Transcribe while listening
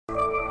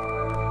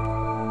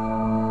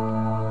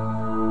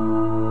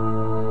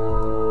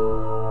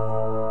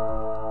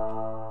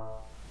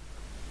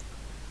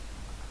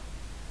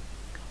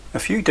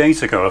few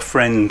days ago, a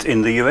friend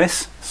in the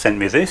US sent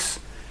me this.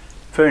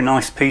 Very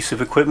nice piece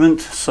of equipment,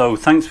 so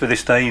thanks for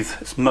this, Dave.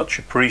 It's much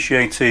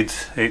appreciated.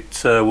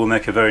 It will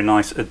make a very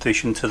nice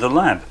addition to the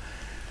lab.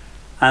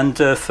 And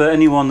for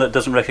anyone that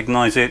doesn't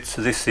recognise it,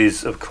 this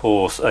is of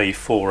course a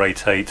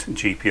 488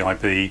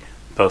 GPIB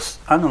bus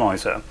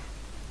analyzer.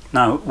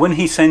 Now, when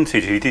he sent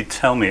it, he did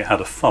tell me it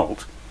had a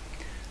fault,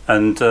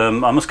 and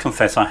I must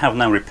confess I have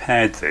now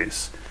repaired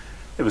this.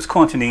 It was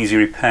quite an easy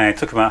repair, it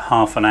took about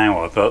half an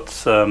hour, but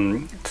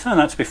it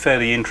turned out to be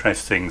fairly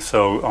interesting,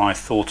 so I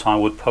thought I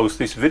would post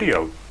this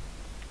video.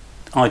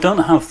 I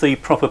don't have the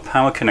proper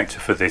power connector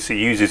for this. It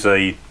uses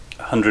a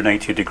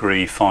 180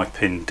 degree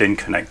 5-pin DIN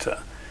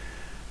connector,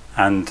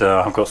 and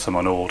I've got some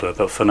on order,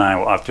 but for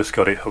now I've just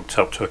got it hooked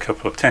up to a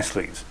couple of test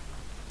leads.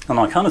 And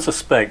I kind of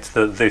suspect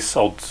that this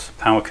odd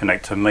power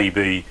connector may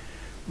be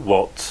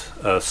what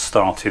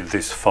started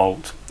this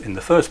fault in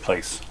the first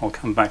place. I'll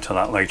come back to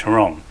that later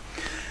on.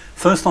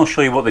 First I'll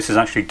show you what this is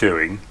actually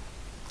doing,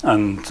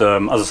 and as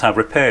I say, I've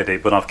repaired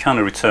it, but I've kind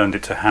of returned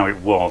it to how it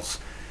was,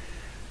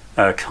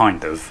 but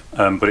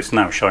it's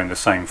now showing the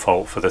same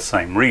fault for the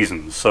same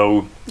reason.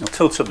 So I'll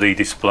tilt up the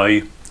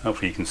display,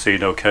 hopefully you can see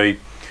it okay,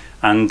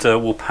 and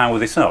we'll power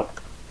this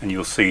up and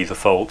you'll see the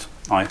fault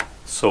I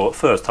saw at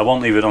first. I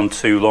won't leave it on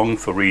too long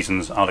for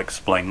reasons I'll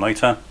explain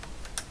later.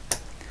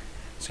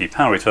 So you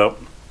power it up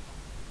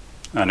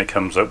and it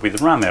comes up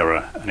with RAM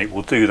error, and it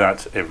will do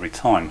that every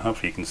time.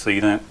 Hopefully you can see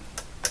that.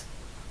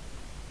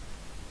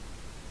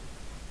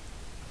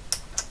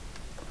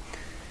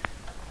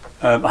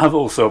 I have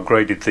also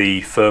upgraded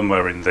the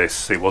firmware in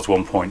this. It was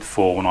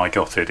 1.4 when I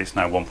got it, it's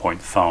now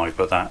 1.5,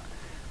 but that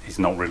is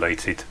not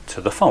related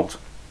to the fault.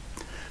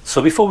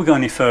 So before we go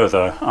any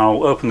further,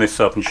 I'll open this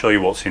up and show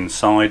you what's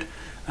inside,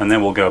 and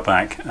then we'll go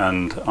back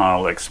and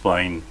I'll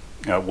explain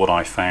what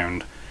I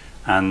found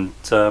and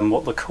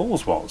what the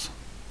cause was.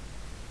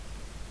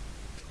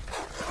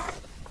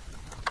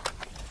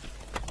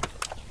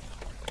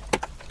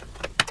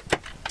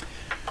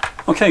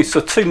 Okay, so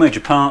two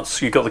major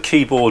parts. You've got the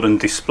keyboard and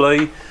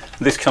display.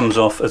 This comes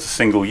off as a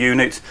single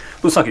unit.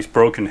 Looks like it's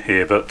broken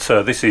here, but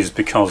this is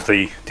because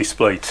the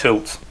display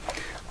tilts.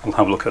 We'll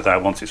have a look at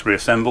that once it's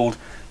reassembled.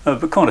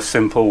 But quite a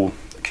simple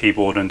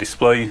keyboard and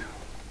display,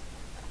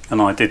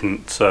 and I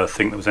didn't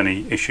think there was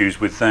any issues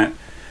with that.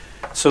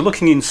 So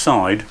looking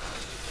inside,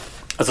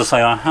 as I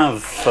say, I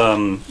have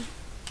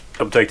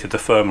updated the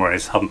firmware.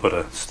 I haven't put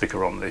a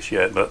sticker on this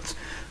yet, but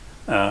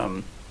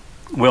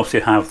we also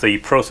have the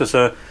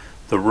processor,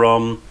 the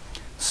ROM,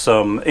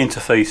 some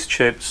interface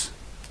chips,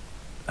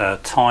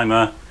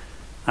 timer,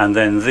 and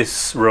then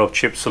this row of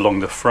chips along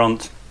the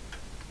front,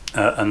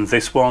 and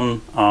this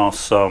one are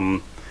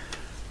some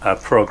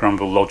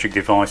programmable logic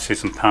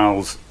devices and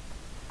PALs,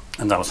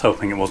 and I was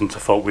hoping it wasn't a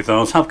fault with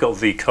those. I've got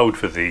the code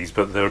for these,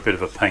 but they're a bit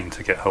of a pain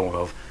to get hold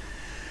of.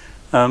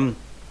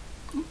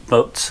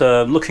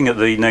 Looking at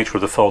the nature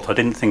of the fault, I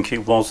didn't think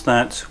it was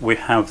that. We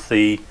have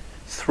the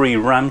 3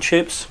 RAM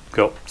chips,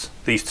 got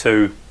these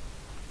two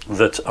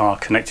that are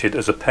connected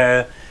as a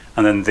pair,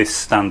 and then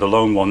this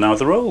standalone one. Now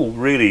they're all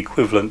really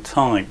equivalent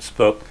types,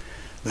 but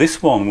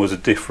this one was a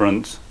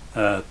different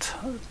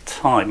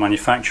type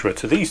manufacturer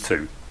to these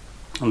two,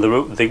 and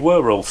they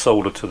were all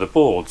soldered to the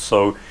board,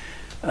 so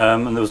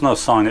and there was no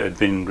sign it had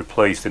been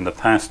replaced in the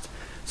past,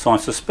 so I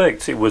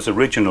suspect it was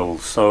original.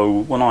 So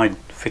when I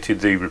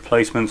fitted the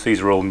replacements,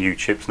 these are all new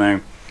chips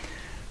now,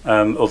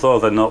 although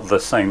they're not the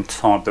same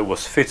type that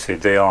was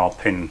fitted, they are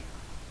pin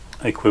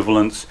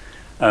equivalents,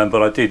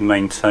 but I did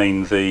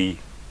maintain the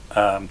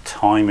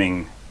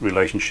timing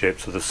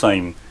relationships of the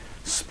same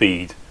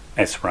speed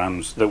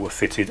SRAMs that were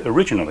fitted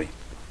originally.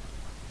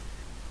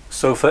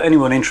 So for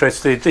anyone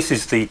interested, this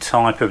is the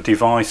type of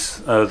device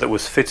that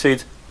was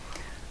fitted,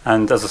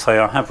 and as I say,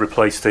 I have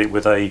replaced it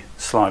with a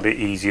slightly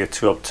easier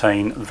to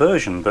obtain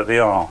version, but they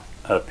are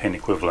pin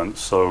equivalent,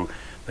 so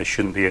there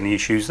shouldn't be any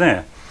issues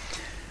there.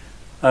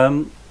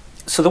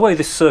 So the way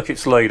this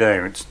circuit's laid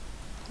out,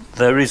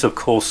 there is of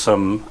course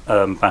some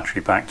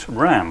battery backed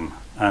RAM,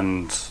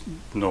 and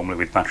normally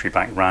with battery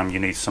backed RAM you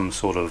need some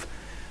sort of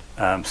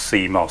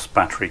CMOS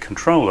battery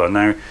controller.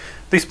 Now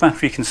this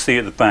battery you can see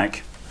at the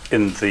back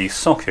in the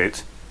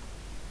socket,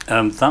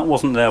 that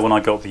wasn't there when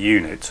I got the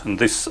unit, and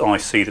this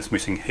IC that's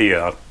missing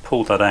here, I've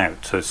pulled that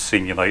out to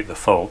simulate the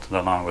fault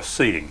that I was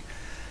seeing.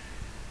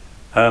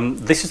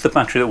 This is the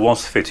battery that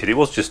was fitted. It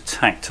was just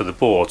tacked to the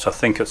board, so I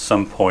think at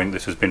some point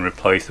this has been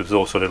replaced. There was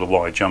also a little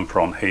wire jumper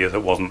on here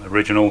that wasn't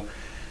original,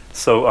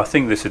 so I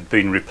think this had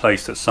been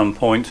replaced at some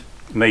point,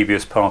 maybe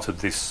as part of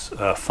this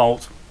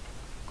fault,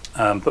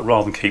 but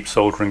rather than keep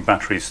soldering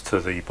batteries to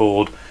the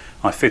board,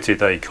 I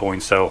fitted a coin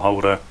cell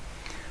holder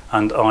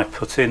and I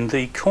put in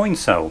the coin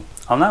cell.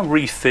 I'll now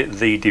refit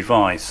the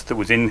device that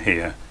was in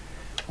here,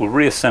 we'll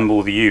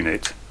reassemble the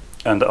unit,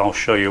 and I'll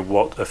show you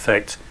what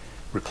effect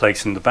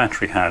replacing the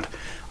battery had.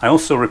 I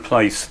also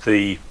replaced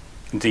the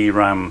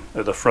DRAM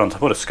at the front. I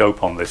put a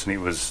scope on this and it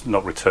was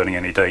not returning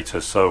any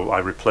data, so I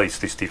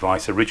replaced this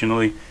device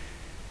originally.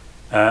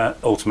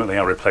 Ultimately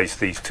I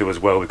replaced these two as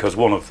well because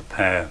one of the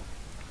pair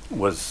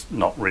was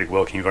not really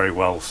working very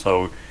well,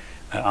 so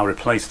I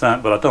replaced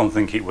that, but I don't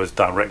think it was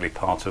directly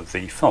part of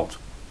the fault.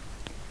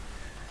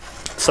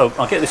 So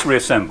I'll get this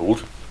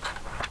reassembled.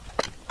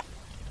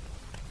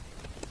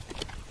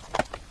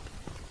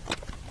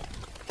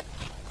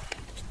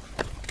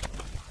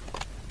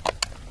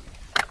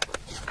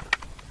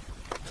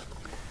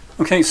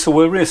 Okay, so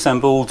we're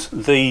reassembled.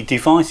 The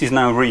device is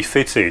now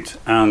refitted,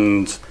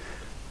 and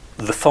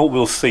the fault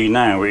we'll see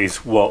now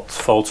is what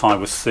fault I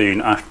was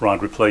seeing after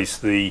I'd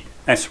replaced the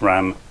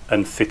SRAM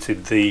and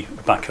fitted the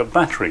backup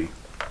battery.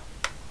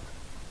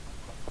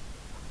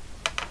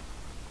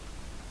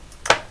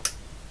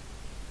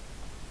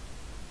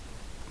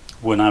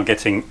 We're now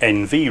getting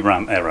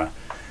NVRAM error.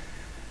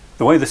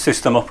 The way the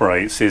system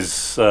operates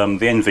is the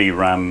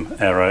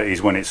NVRAM error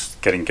is when it's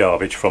getting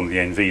garbage from the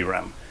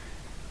NVRAM.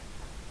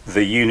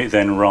 The unit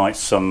then writes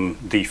some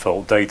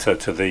default data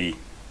to the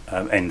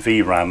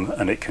NVRAM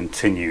and it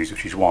continues,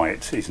 which is why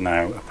it is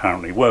now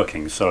apparently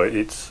working. So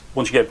it's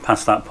once you get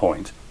past that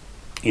point,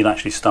 it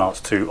actually starts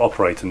to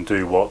operate and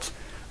do what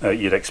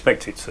you'd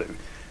expect it to.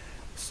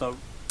 So,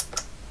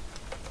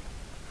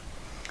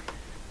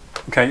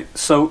 okay,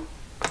 so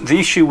the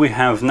issue we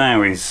have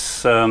now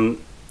is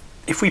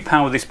if we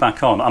power this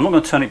back on, I'm not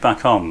going to turn it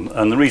back on,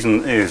 and the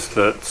reason is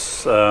that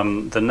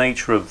the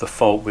nature of the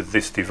fault with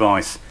this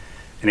device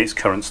in its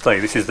current state.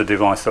 This is the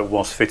device that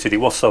was fitted. It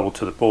was sold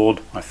to the board.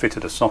 I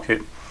fitted a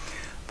socket,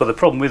 but the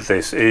problem with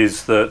this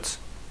is that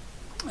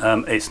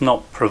it's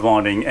not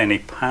providing any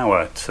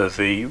power to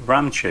the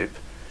RAM chip.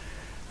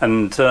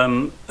 And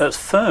at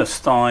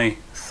first I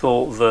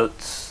thought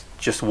that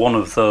just one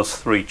of those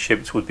three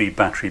chips would be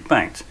battery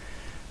backed.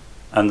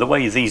 And the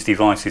way these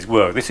devices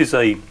work, this is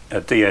a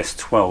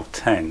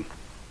DS1210.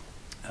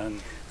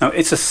 Now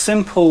it's a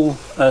simple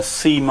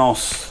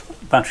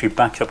CMOS battery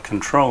backup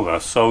controller.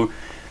 So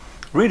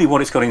really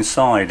what it's got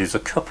inside is a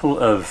couple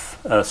of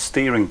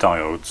steering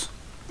diodes.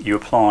 You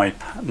apply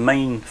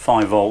main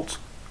 5 volt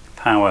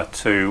power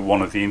to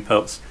one of the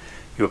inputs,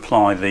 you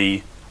apply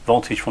the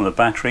voltage from the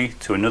battery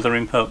to another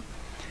input,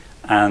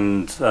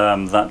 and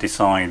that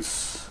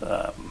decides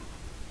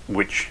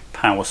which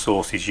power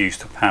source is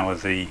used to power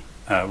the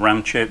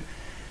RAM chip.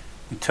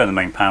 You turn the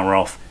main power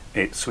off,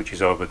 it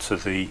switches over to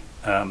the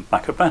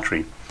backup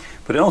battery.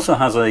 But it also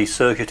has a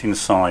circuit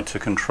inside to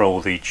control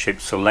the chip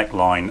select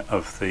line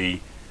of the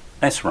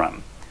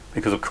SRAM,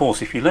 because of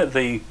course if you let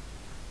the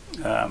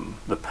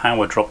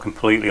power drop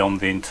completely on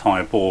the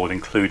entire board,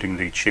 including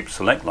the chip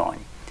select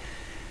line,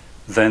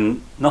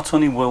 then not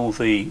only will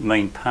the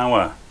main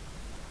power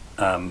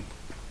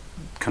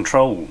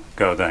control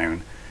go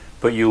down,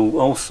 but you'll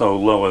also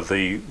lower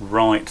the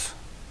write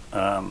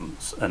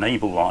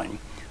enable line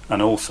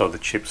and also the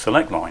chip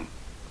select line,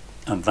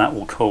 and that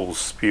will cause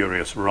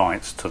spurious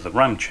writes to the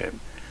RAM chip.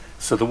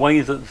 So the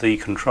way that the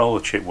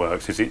controller chip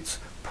works is it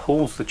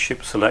pulls the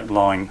chip select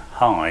line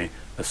high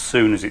as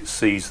soon as it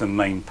sees the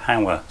main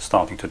power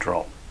starting to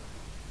drop,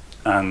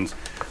 and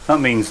that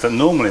means that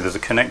normally there's a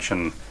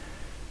connection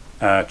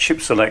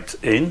chip select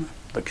in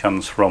that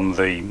comes from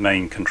the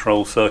main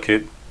control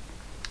circuit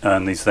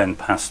and is then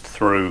passed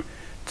through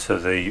to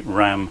the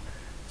RAM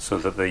so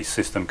that the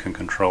system can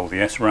control the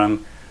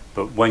SRAM.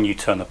 But when you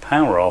turn the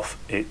power off,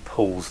 it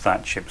pulls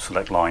that chip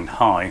select line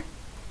high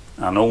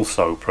and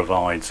also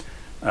provides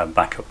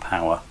backup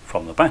power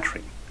from the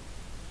battery.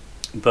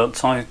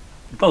 But I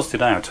buzzed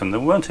it out and there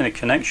weren't any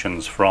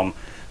connections from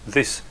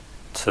this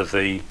to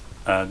the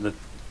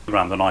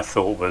RAM that I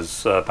thought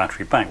was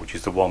battery back, which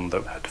is the one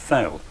that had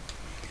failed.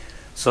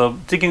 So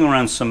digging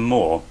around some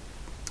more,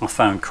 I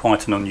found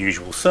quite an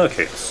unusual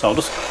circuit. So I'll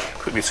just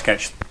quickly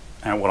sketch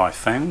out what I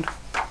found.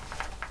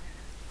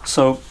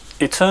 So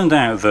it turned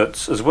out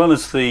that as well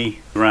as the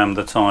RAM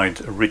that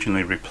I'd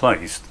originally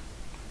replaced,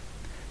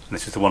 and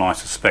this is the one I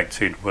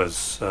suspected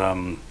was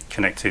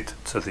connected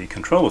to the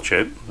controller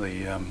chip,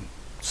 the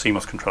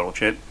CMOS controller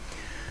chip,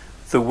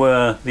 there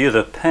were the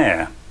other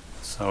pair.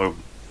 So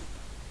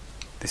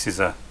this is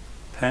a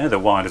pair, they're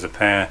wired as a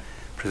pair,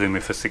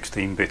 presumably for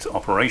 16-bit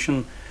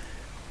operation,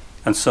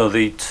 and so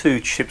the two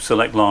chip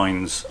select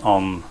lines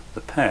on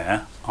the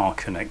pair are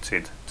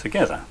connected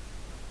together.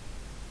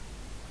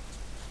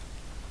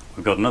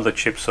 We've got another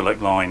chip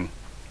select line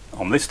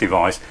on this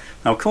device.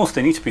 Now of course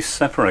they need to be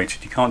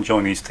separated, you can't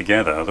join these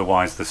together,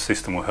 otherwise the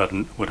system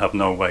would have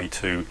no way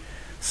to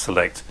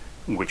select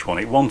which one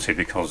it wanted,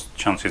 because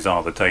chances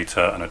are the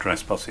data and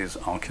address buses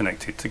are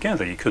connected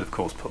together. You could of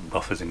course put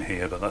buffers in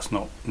here, but that's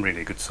not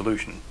really a good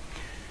solution.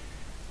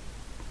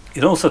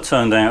 It also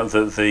turned out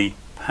that the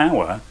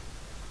power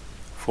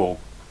for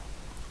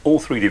all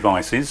three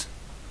devices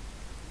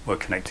were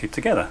connected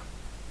together,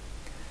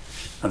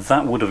 and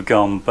that would have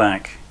gone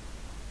back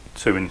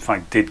to, in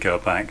fact did go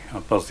back, I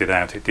buzzed it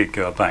out, it did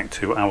go back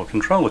to our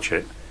controller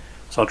chip.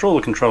 So I'll draw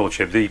the controller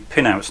chip. The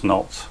pinout's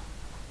not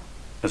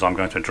as I'm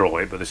going to draw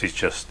it, but this is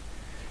just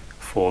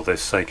for the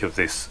sake of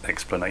this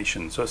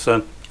explanation. So it's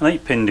an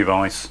 8-pin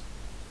device,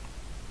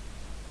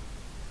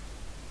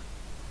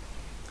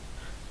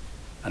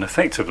 and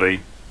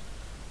effectively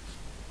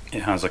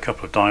it has a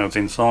couple of diodes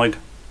inside,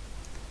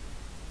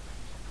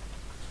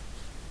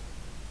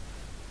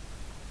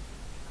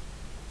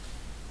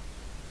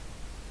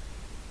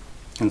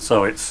 and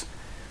so it's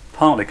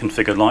partly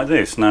configured like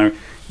this. Now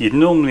you'd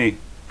normally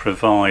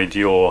provide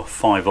your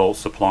 5-volt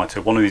supply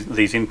to one of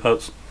these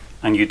inputs,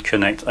 and you'd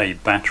connect a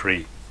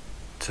battery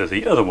to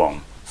the other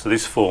one. So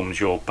this forms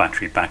your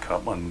battery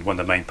backup, and when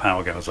the main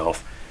power goes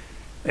off,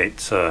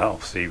 it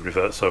obviously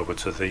reverts over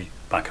to the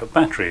backup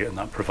battery, and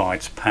that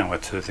provides power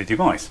to the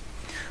device.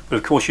 But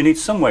of course you need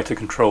some way to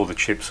control the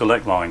chip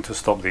select line to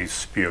stop these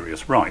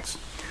spurious writes.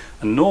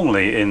 And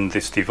normally in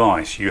this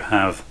device you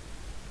have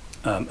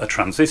a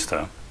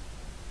transistor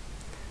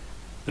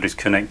that is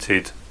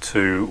connected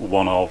to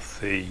one of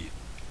the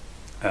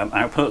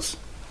outputs,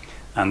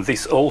 and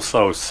this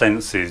also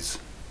senses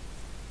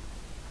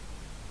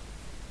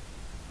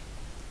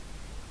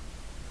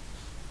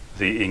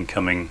the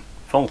incoming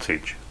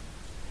voltage,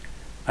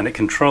 and it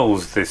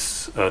controls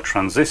this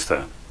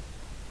transistor.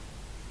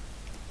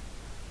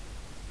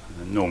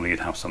 And normally you'd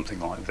have something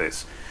like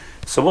this.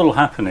 So what will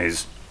happen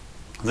is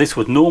this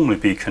would normally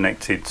be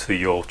connected to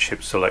your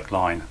chip select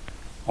line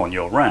on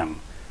your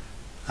RAM,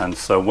 and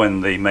so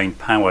when the main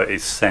power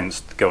is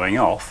sensed going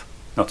off,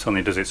 not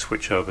only does it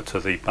switch over to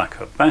the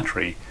backup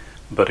battery,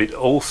 but it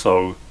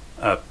also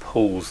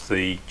pulls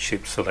the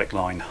chip select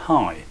line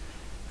high,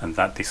 and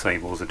that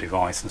disables the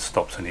device and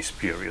stops any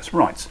spurious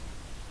writes.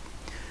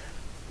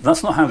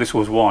 That's not how this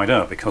was wired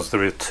up, because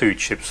there are 2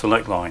 chip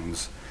select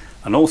lines,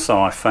 and also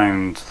I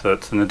found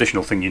that an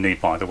additional thing you need,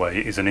 by the way,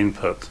 is an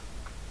input.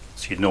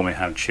 So you'd normally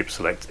have chip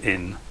select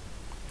in,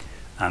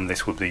 and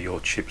this would be your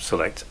chip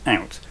select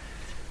out,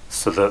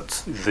 so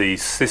that the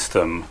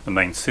system, the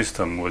main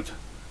system, would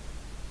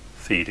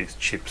feed its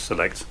chip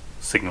select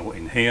signal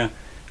in here,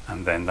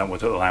 and then that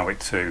would allow it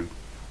to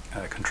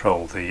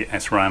control the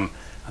SRAM,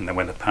 and then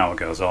when the power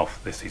goes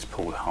off, this is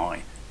pulled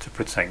high to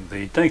protect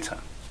the data.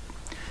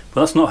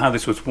 But that's not how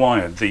this was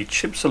wired. The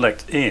chip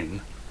select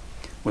in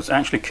was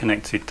actually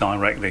connected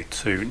directly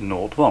to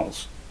 0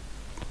 volts.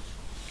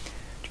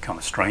 Kind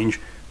of strange,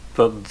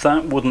 but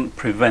that wouldn't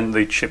prevent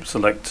the chip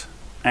select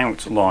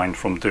out line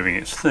from doing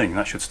its thing.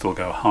 That should still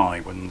go high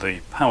when the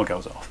power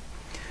goes off.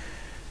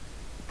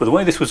 But the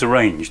way this was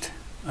arranged,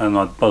 and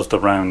I buzzed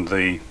around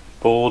the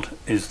board,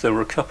 is there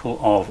were a couple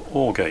of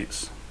OR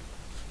gates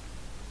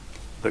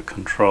that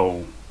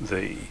control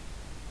the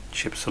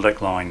chip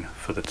select line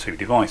for the 2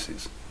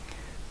 devices,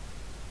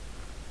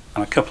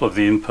 and a couple of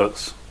the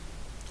inputs,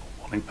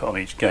 one input on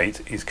each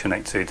gate, is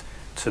connected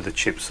to the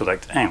chip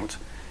select out.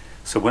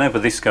 So whenever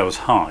this goes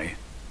high,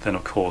 then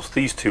of course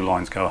these 2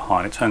 lines go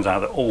high, and it turns out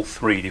that all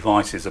 3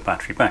 devices are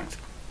battery backed.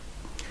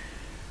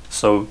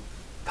 So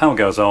power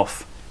goes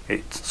off,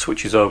 it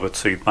switches over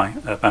to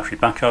battery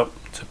backup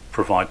to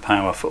provide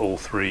power for all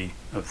 3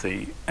 of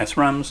the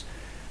SRAMs,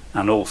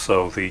 and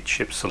also the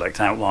chip select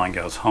out line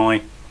goes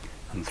high,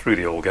 and through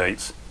the OR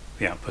gates,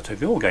 the output of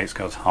the OR gates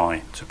goes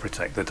high to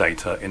protect the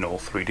data in all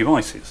 3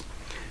 devices.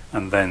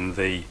 And then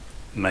the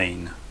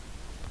main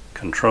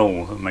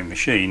control, the main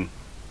machine,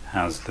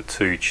 has the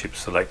 2 chip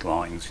select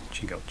lines.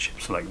 You've got chip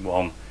select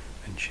 1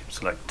 and chip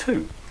select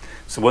 2.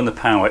 So when the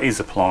power is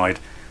applied,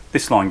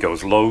 this line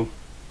goes low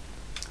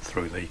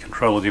through the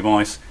controller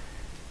device.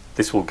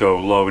 This will go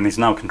low and is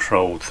now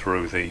controlled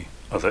through the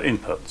other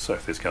input. So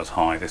if this goes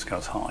high, this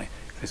goes high.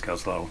 If this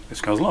goes low,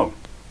 this goes low.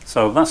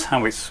 So that's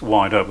how it's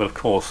wired up. But of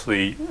course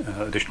the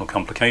additional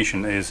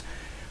complication is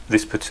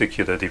this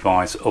particular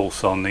device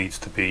also needs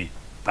to be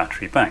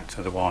battery backed,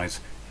 otherwise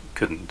it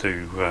couldn't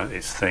do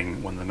its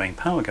thing when the main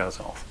power goes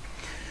off.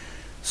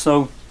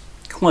 So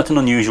quite an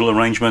unusual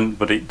arrangement,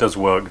 but it does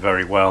work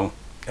very well,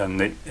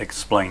 and it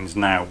explains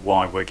now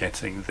why we're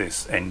getting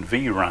this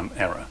NVRAM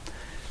error.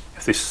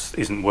 If this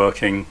isn't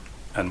working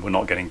and we're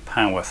not getting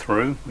power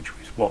through, which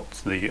is what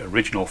the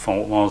original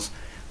fault was,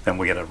 then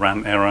we get a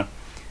RAM error.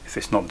 If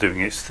it's not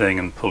doing its thing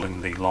and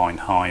pulling the line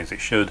high as it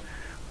should,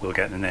 we'll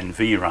get an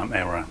NVRAM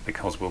error,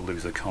 because we'll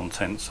lose the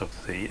contents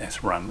of the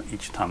SRAM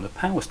each time the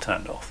power's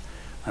turned off,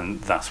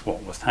 and that's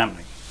what was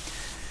happening.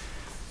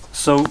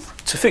 So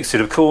to fix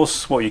it, of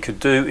course, what you could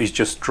do is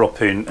just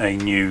drop in a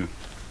new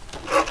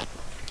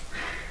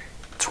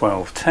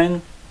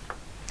 1210.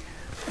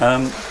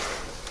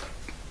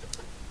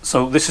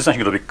 So this is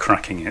actually going to be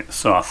cracking it.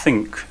 So I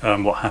think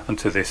what happened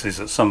to this is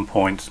at some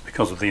point,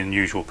 because of the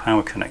unusual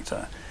power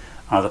connector,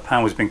 either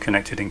power has been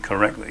connected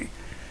incorrectly,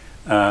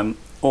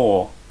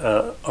 or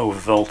over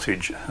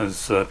voltage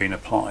has been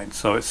applied.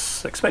 So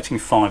it's expecting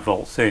 5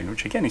 volts in,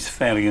 which again is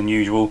fairly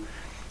unusual.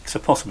 So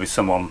possibly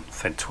someone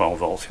fed 12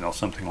 volts in or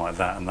something like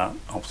that, and that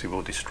obviously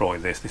will destroy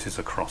this. This is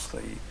across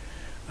the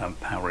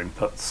power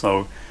input.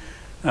 So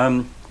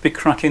big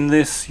crack in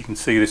this. You can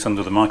see this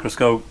under the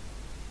microscope.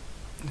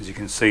 As you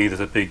can see,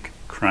 there's a big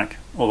crack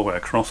all the way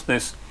across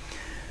this.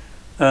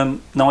 Now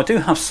I do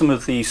have some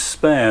of these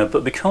spare,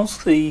 but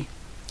because the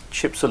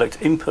chip select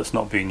input's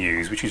not being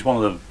used, which is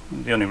one of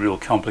the only real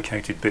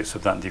complicated bits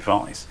of that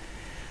device,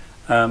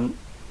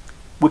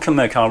 we can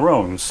make our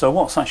own. So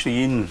what's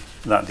actually in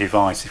that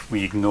device, if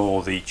we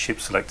ignore the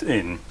chip select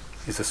in,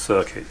 is a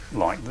circuit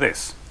like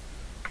this.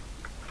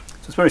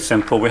 So it's very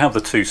simple. We have the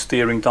 2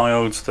 steering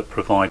diodes that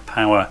provide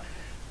power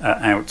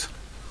out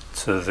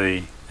to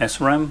the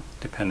SRAM,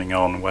 depending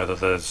on whether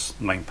there's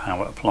main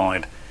power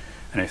applied,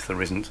 and if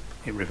there isn't,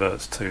 it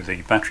reverts to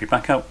the battery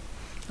backup.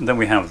 And then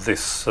we have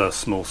this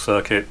small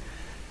circuit,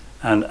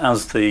 and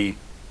as the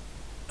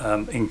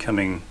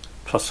incoming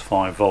plus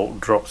 5 volt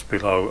drops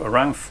below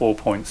around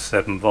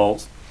 4.7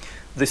 volts,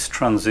 this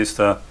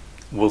transistor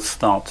will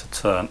start to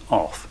turn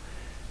off,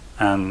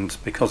 and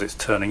because it's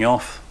turning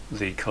off,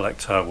 the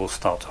collector will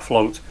start to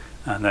float,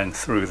 and then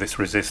through this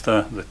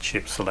resistor the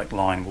chip select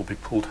line will be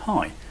pulled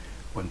high.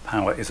 When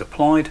power is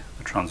applied,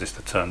 the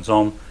transistor turns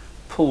on,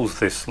 pulls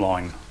this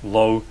line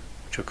low,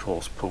 which of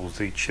course pulls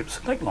the chip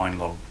select line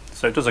low.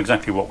 So it does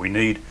exactly what we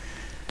need.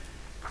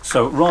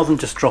 So rather than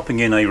just dropping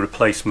in a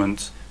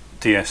replacement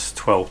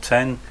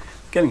DS1210,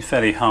 getting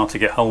fairly hard to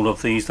get hold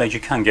of these days. You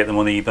can get them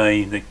on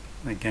eBay, they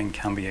again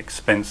can be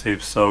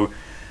expensive, so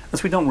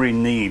as we don't really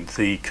need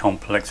the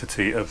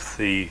complexity of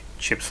the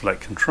chip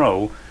select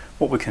control,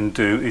 what we can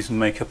do is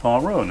make up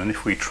our own. And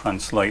if we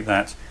translate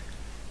that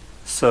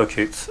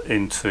circuit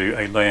into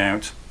a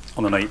layout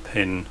on an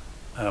 8-pin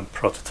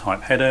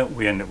prototype header,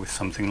 we end up with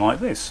something like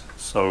this.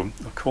 So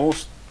of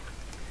course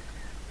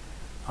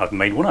I've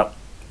made one up.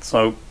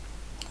 So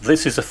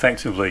this is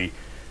effectively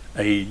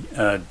a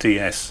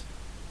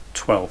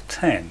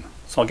DS1210.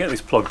 So I'll get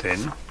this plugged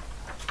in.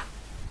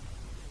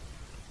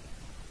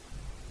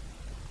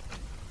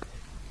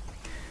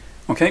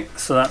 Okay,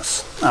 so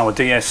that's our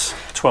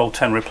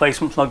DS1210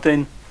 replacement plugged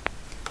in,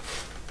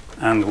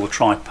 and we'll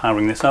try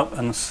powering this up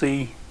and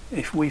see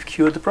if we've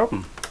cured the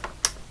problem.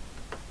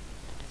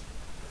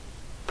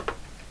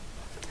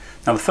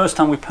 Now the first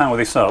time we power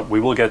this up,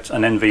 we will get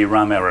an NV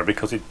RAM error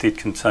because it did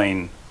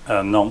contain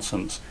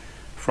nonsense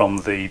from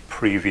the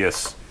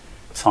previous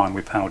time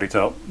we powered it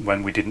up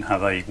when we didn't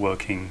have a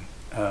working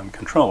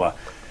controller.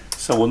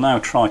 So we'll now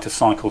try to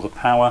cycle the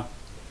power,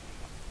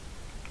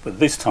 but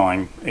this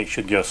time it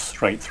should go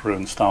straight through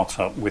and start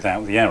up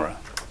without the error.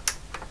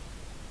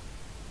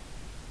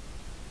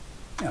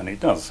 And it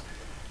does.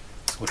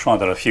 So we'll try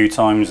that a few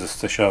times just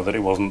to show that it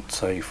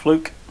wasn't a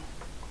fluke.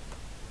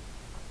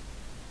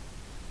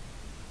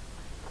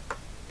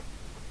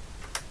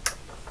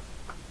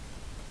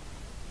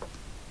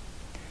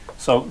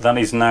 So that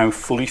is now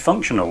fully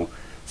functional.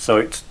 So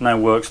it now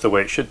works the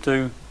way it should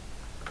do.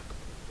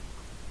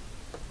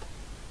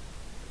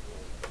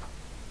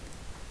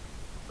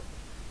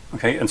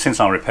 Okay, and since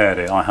I repaired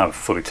it, I have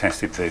fully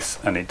tested this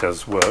and it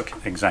does work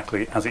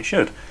exactly as it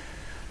should.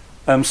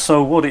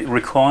 So what it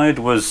required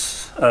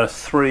was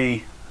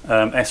 3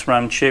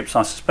 SRAM chips.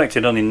 I suspect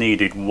it only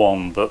needed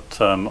 1,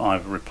 but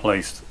I've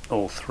replaced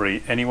all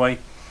 3 anyway.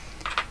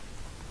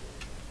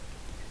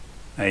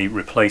 A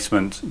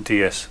replacement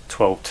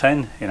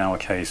DS1210, in our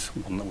case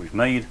one that we've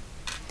made,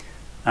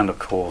 and of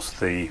course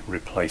the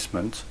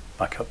replacement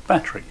backup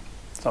battery.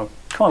 So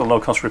quite a low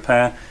cost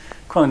repair,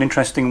 quite an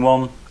interesting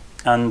one,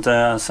 and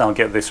so I'll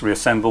get this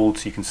reassembled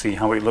so you can see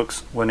how it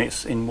looks when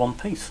it's in one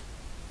piece.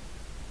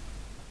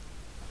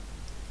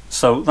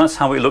 So that's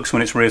how it looks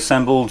when it's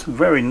reassembled.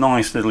 Very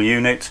nice little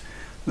unit.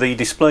 The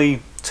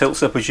display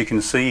tilts up, as you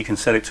can see. You can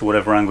set it to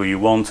whatever angle you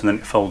want, and then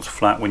it folds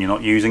flat when you're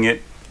not using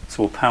it.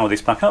 So we'll power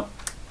this back up.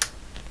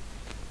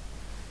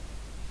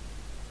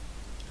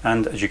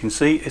 And as you can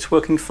see, it's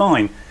working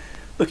fine.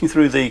 Looking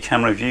through the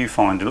camera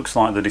viewfinder, it looks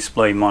like the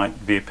display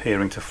might be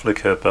appearing to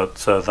flicker, but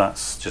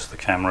that's just the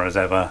camera as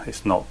ever.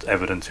 It's not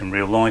evident in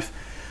real life.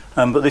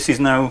 But this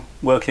is now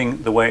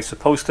working the way it's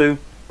supposed to,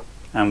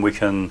 and we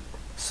can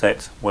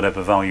set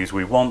whatever values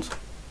we want.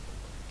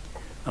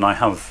 And I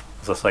have,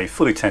 as I say,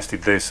 fully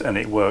tested this and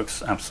it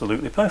works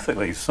absolutely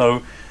perfectly.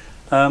 So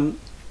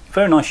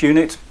very nice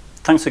unit.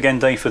 Thanks again,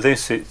 Dave, for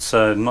this. It's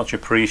much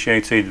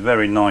appreciated.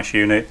 Very nice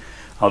unit.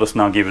 I'll just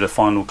now give it a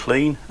final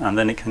clean and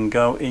then it can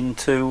go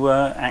into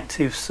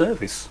active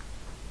service.